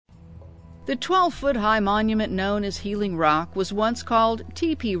The 12-foot-high monument known as Healing Rock was once called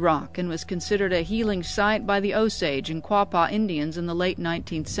Teepee Rock and was considered a healing site by the Osage and Quapaw Indians in the late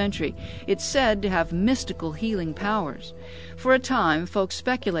 19th century. It's said to have mystical healing powers. For a time, folks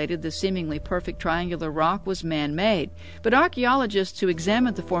speculated the seemingly perfect triangular rock was man-made, but archaeologists who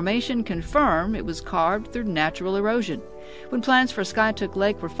examined the formation confirm it was carved through natural erosion. When plans for Skiatook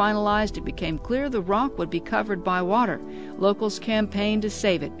Lake were finalized, it became clear the rock would be covered by water. Locals campaigned to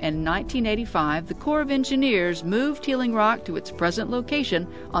save it, and in 1985, the Corps of Engineers moved Healing Rock to its present location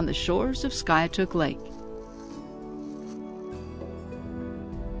on the shores of Skiatook Lake.